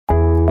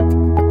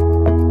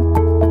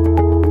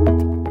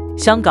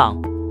香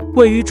港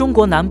位于中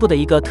国南部的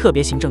一个特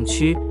别行政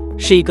区，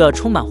是一个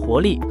充满活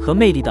力和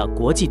魅力的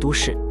国际都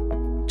市。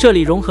这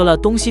里融合了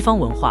东西方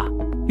文化，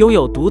拥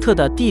有独特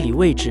的地理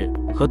位置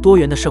和多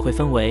元的社会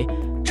氛围，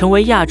成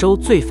为亚洲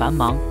最繁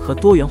忙和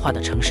多元化的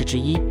城市之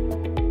一。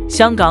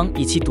香港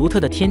以其独特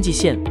的天际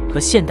线和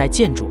现代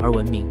建筑而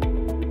闻名，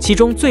其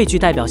中最具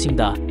代表性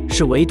的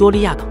是维多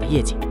利亚港的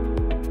夜景。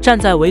站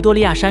在维多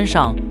利亚山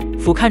上，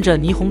俯瞰着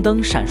霓虹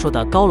灯闪烁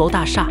的高楼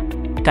大厦，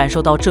感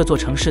受到这座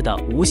城市的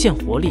无限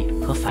活力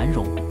和繁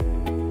荣。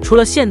除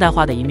了现代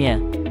化的一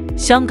面，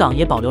香港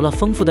也保留了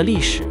丰富的历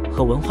史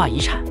和文化遗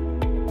产。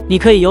你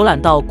可以游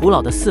览到古老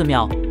的寺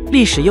庙、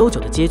历史悠久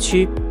的街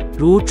区，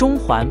如中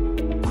环、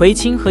葵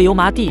青和油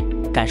麻地，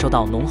感受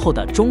到浓厚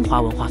的中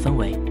华文化氛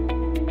围。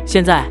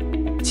现在，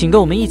请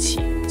跟我们一起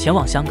前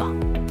往香港。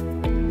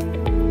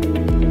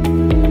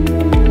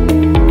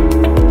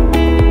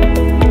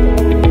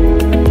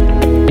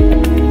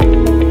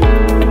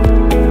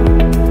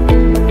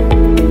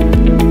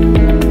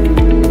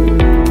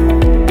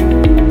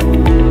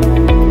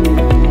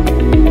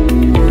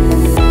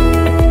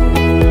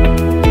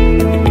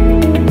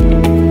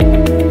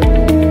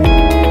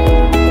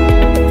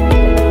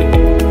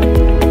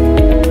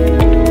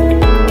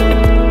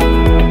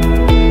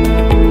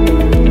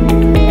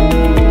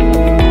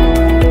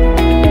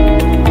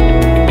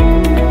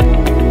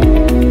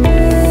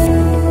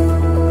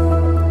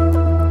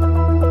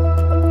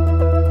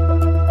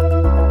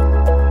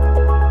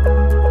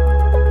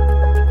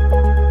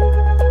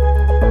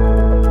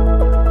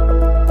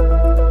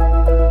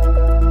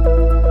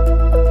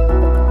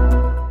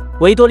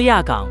维多利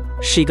亚港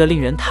是一个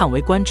令人叹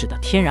为观止的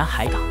天然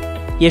海港，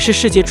也是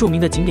世界著名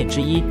的景点之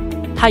一。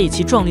它以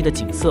其壮丽的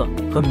景色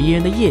和迷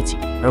人的夜景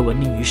而闻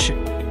名于世。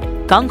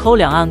港口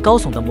两岸高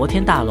耸的摩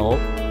天大楼、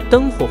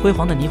灯火辉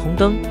煌的霓虹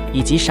灯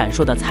以及闪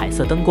烁的彩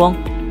色灯光，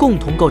共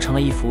同构成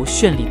了一幅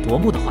绚丽夺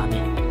目的画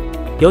面。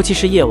尤其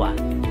是夜晚，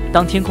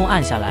当天空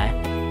暗下来，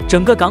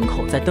整个港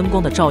口在灯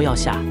光的照耀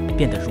下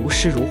变得如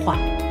诗如画，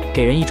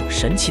给人一种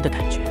神奇的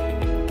感觉。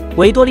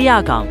维多利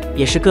亚港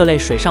也是各类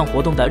水上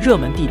活动的热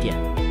门地点，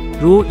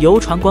如游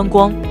船观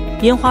光、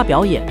烟花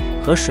表演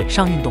和水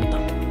上运动等。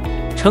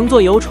乘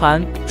坐游船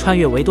穿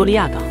越维多利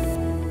亚港，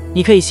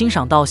你可以欣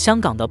赏到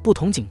香港的不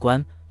同景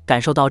观，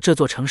感受到这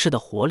座城市的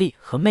活力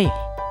和魅力。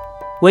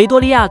维多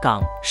利亚港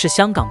是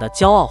香港的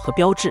骄傲和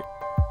标志，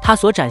它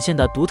所展现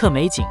的独特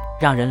美景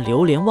让人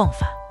流连忘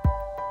返。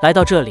来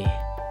到这里，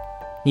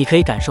你可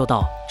以感受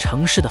到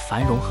城市的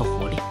繁荣和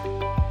活力，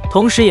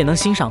同时也能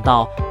欣赏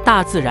到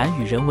大自然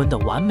与人文的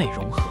完美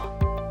融合。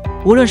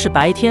无论是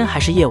白天还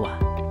是夜晚，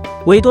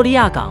维多利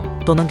亚港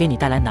都能给你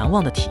带来难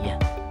忘的体验，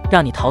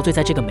让你陶醉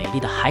在这个美丽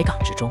的海港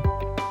之中。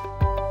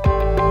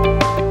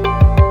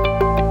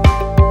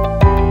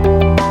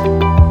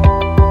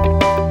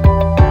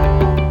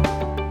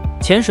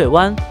浅水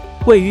湾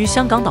位于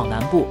香港岛南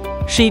部，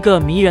是一个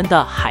迷人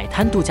的海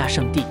滩度假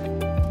胜地。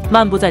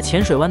漫步在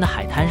浅水湾的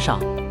海滩上，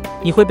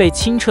你会被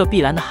清澈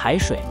碧蓝的海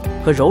水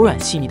和柔软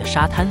细腻的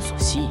沙滩所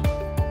吸引。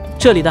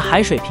这里的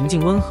海水平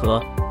静温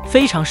和，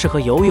非常适合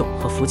游泳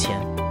和浮潜。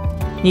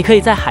你可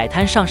以在海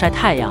滩上晒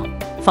太阳，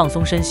放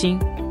松身心，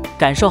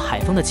感受海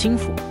风的轻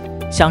抚，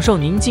享受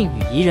宁静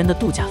与宜人的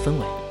度假氛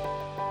围。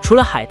除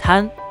了海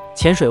滩，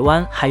浅水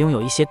湾还拥有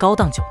一些高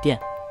档酒店、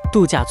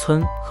度假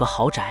村和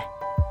豪宅。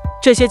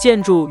这些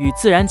建筑与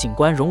自然景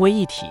观融为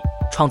一体，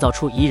创造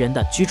出宜人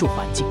的居住环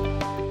境。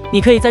你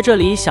可以在这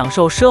里享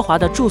受奢华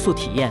的住宿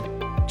体验，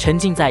沉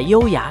浸在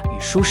优雅与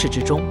舒适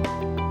之中。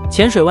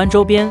浅水湾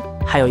周边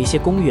还有一些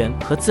公园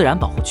和自然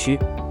保护区，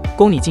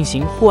供你进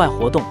行户外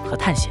活动和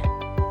探险。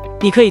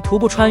你可以徒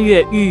步穿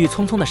越郁郁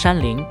葱葱的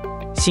山林，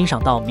欣赏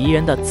到迷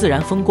人的自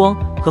然风光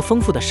和丰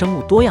富的生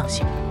物多样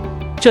性。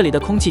这里的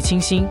空气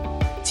清新，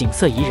景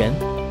色宜人，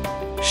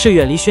是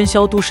远离喧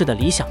嚣都市的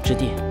理想之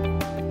地。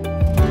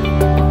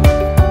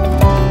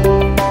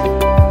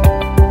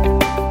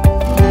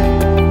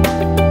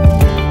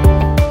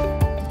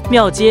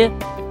庙街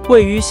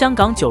位于香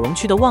港九龙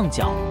区的旺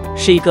角，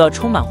是一个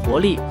充满活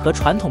力和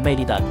传统魅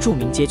力的著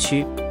名街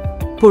区。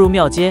步入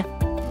庙街，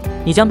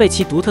你将被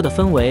其独特的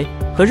氛围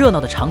和热闹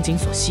的场景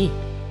所吸引。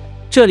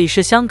这里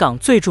是香港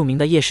最著名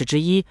的夜市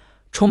之一，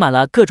充满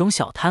了各种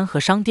小摊和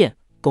商店，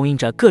供应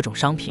着各种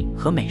商品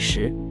和美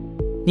食。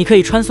你可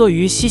以穿梭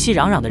于熙熙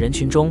攘攘的人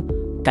群中，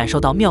感受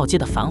到庙街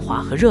的繁华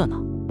和热闹。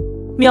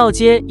庙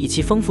街以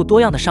其丰富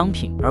多样的商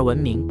品而闻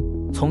名，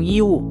从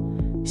衣物、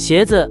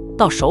鞋子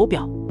到手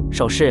表、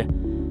首饰，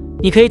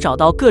你可以找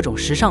到各种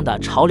时尚的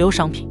潮流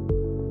商品。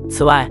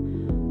此外，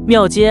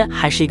庙街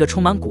还是一个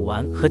充满古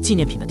玩和纪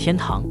念品的天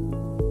堂。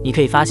你可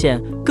以发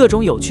现各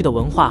种有趣的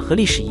文化和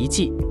历史遗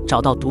迹，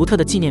找到独特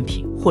的纪念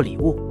品或礼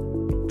物。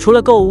除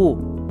了购物，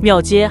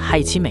庙街还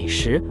以其美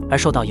食而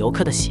受到游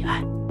客的喜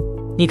爱。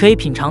你可以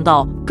品尝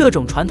到各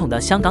种传统的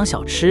香港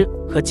小吃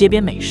和街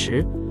边美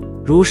食，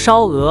如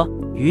烧鹅、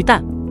鱼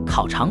蛋、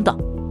烤肠等。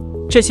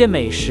这些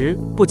美食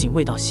不仅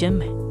味道鲜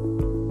美，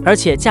而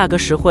且价格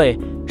实惠，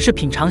是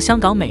品尝香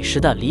港美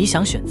食的理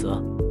想选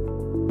择。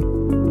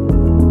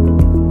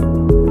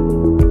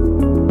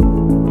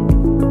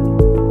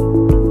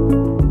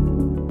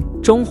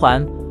中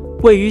环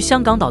位于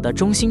香港岛的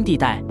中心地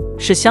带，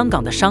是香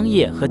港的商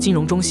业和金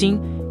融中心，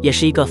也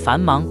是一个繁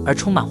忙而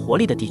充满活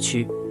力的地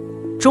区。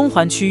中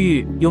环区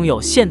域拥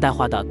有现代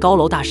化的高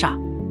楼大厦、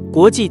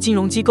国际金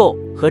融机构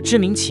和知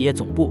名企业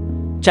总部，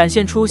展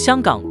现出香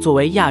港作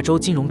为亚洲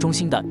金融中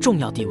心的重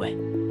要地位。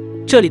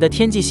这里的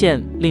天际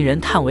线令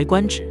人叹为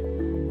观止，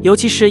尤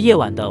其是夜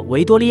晚的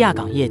维多利亚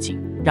港夜景，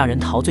让人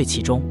陶醉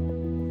其中。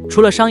除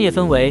了商业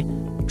氛围，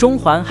中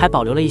环还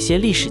保留了一些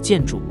历史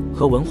建筑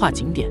和文化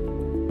景点，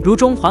如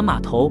中环码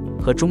头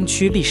和中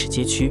区历史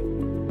街区。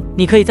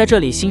你可以在这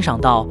里欣赏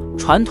到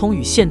传统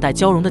与现代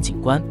交融的景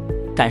观，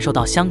感受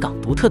到香港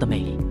独特的魅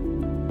力。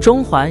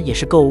中环也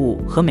是购物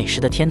和美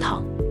食的天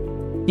堂，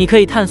你可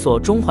以探索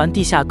中环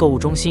地下购物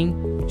中心，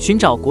寻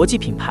找国际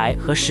品牌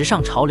和时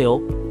尚潮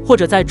流，或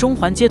者在中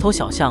环街头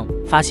小巷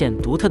发现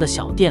独特的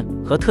小店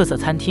和特色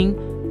餐厅，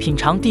品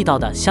尝地道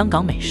的香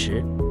港美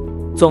食。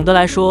总的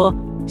来说，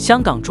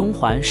香港中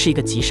环是一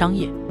个集商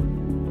业、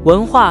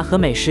文化和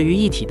美食于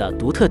一体的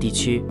独特地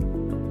区。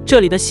这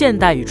里的现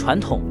代与传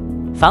统、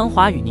繁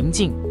华与宁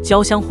静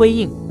交相辉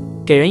映，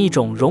给人一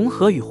种融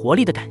合与活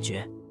力的感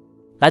觉。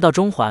来到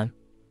中环，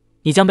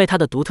你将被它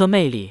的独特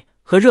魅力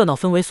和热闹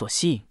氛围所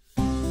吸引，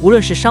无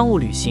论是商务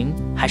旅行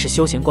还是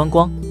休闲观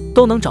光，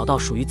都能找到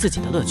属于自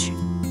己的乐趣。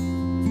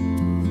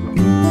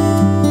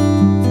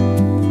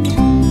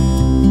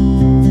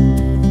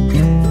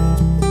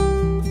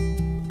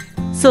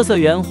嗇色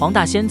园黄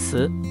大仙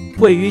祠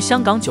位于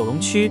香港九龙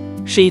区，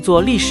是一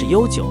座历史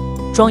悠久、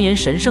庄严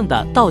神圣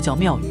的道教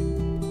庙宇。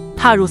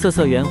踏入嗇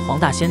色园黄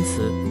大仙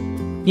祠，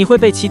你会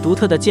被其独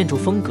特的建筑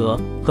风格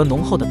和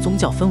浓厚的宗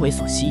教氛围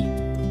所吸引。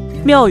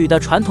庙宇的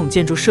传统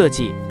建筑设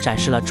计展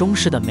示了中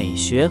式的美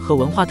学和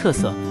文化特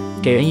色，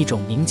给人一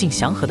种宁静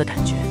祥和的感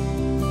觉。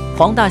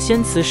黄大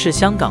仙祠是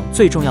香港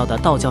最重要的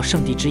道教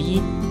圣地之一，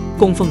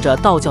供奉着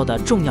道教的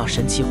重要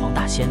神祇黄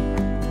大仙。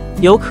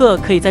游客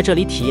可以在这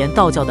里体验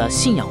道教的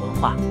信仰文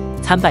化，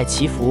参拜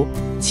祈福，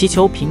祈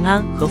求平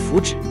安和福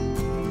祉。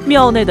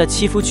庙内的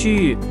祈福区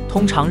域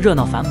通常热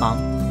闹繁忙，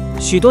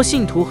许多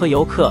信徒和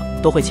游客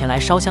都会前来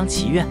烧香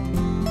祈愿。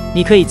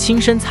你可以亲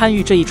身参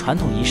与这一传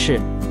统仪式，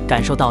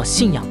感受到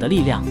信仰的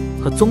力量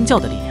和宗教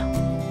的力量。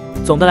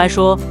总的来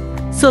说，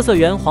嗇色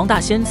园黄大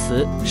仙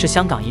祠是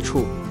香港一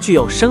处具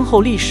有深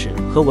厚历史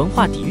和文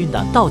化底蕴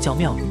的道教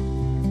庙宇。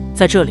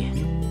在这里，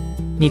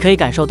你可以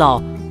感受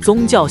到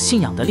宗教信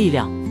仰的力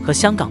量和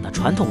香港的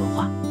传统文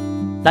化。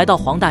来到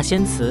黄大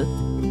仙祠，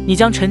你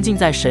将沉浸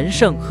在神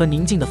圣和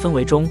宁静的氛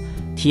围中，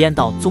体验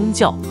到宗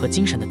教和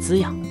精神的滋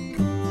养。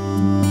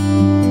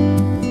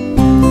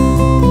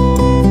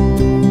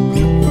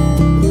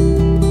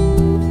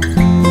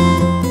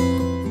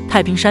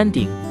太平山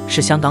顶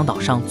是香港岛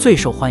上最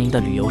受欢迎的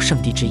旅游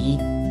胜地之一。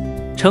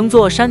乘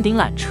坐山顶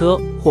缆车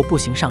或步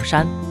行上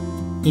山，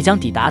你将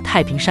抵达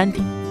太平山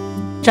顶。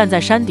站在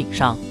山顶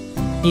上，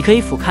你可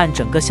以俯瞰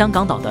整个香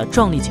港岛的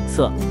壮丽景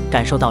色，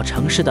感受到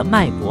城市的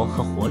脉搏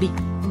和活力。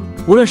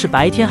无论是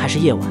白天还是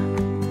夜晚，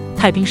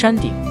太平山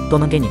顶都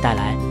能给你带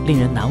来令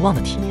人难忘的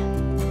体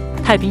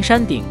验。太平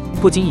山顶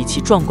不仅以其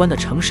壮观的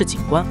城市景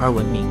观而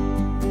闻名，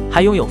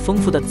还拥有丰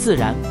富的自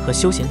然和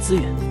休闲资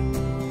源。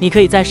你可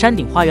以在山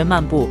顶花园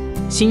漫步，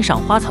欣赏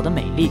花草的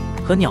美丽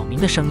和鸟鸣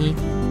的声音。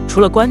除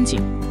了观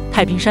景，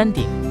太平山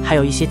顶还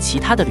有一些其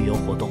他的旅游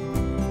活动。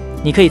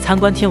你可以参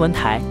观天文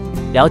台，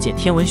了解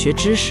天文学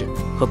知识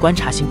和观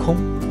察星空。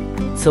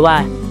此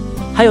外，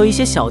还有一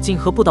些小径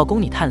和步道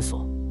供你探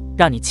索，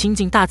让你亲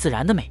近大自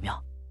然的美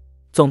妙。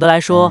总的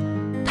来说，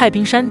太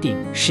平山顶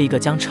是一个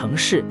将城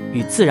市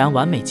与自然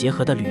完美结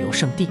合的旅游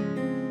胜地。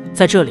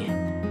在这里，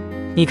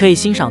你可以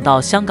欣赏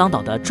到香港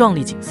岛的壮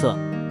丽景色，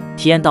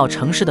体验到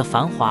城市的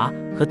繁华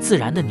和自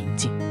然的宁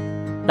静。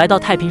来到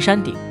太平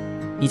山顶，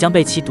你将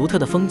被其独特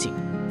的风景、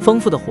丰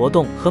富的活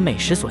动和美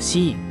食所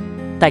吸引，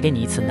带给你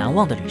一次难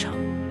忘的旅程。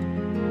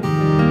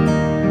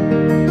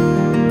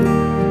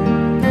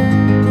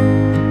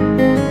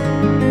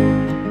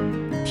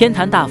天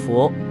坛大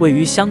佛位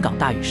于香港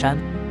大屿山，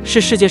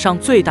是世界上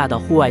最大的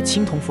户外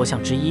青铜佛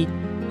像之一，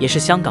也是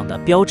香港的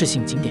标志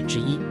性景点之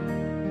一。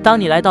当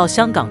你来到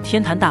香港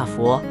天坛大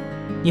佛，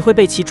你会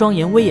被其庄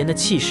严威严的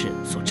气势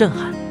所震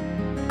撼。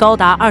高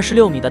达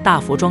26米的大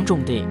佛庄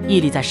重地屹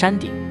立在山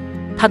顶，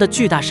它的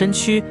巨大身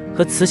躯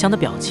和慈祥的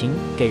表情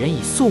给人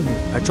以肃穆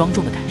而庄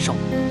重的感受。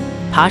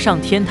爬上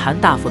天坛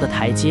大佛的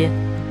台阶，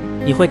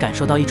你会感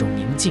受到一种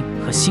宁静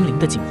和心灵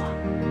的净化。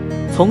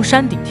从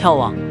山顶眺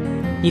望，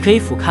你可以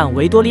俯瞰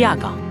维多利亚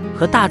港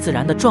和大自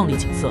然的壮丽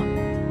景色，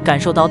感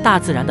受到大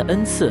自然的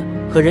恩赐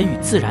和人与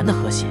自然的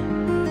和谐。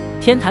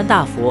天坛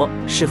大佛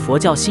是佛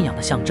教信仰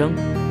的象征，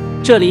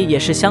这里也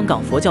是香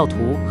港佛教徒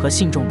和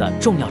信众的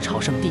重要朝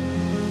圣地。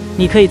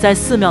你可以在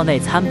寺庙内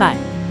参拜、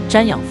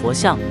瞻仰佛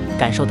像，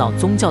感受到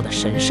宗教的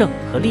神圣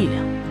和力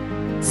量。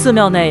寺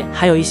庙内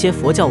还有一些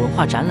佛教文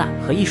化展览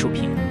和艺术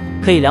品，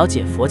可以了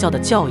解佛教的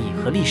教义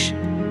和历史。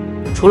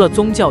除了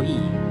宗教意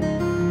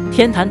义，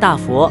天坛大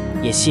佛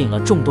也吸引了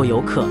众多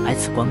游客来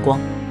此观光。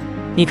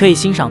你可以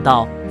欣赏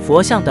到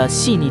佛像的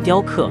细腻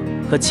雕刻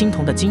和青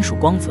铜的金属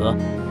光泽，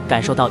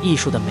感受到艺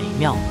术的美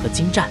妙和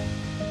精湛。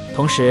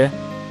同时，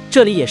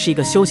这里也是一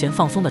个休闲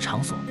放松的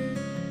场所，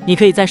你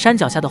可以在山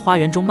脚下的花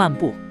园中漫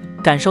步，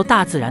感受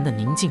大自然的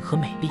宁静和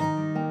美丽。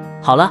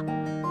好了，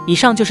以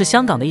上就是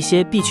香港的一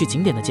些必去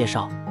景点的介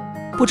绍，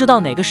不知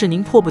道哪个是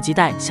您迫不及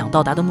待想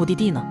到达的目的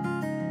地呢？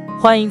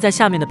欢迎在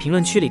下面的评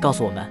论区里告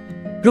诉我们。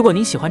如果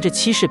您喜欢这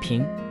期视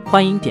频，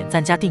欢迎点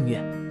赞加订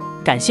阅，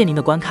感谢您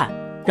的观看，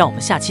让我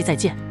们下期再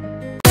见。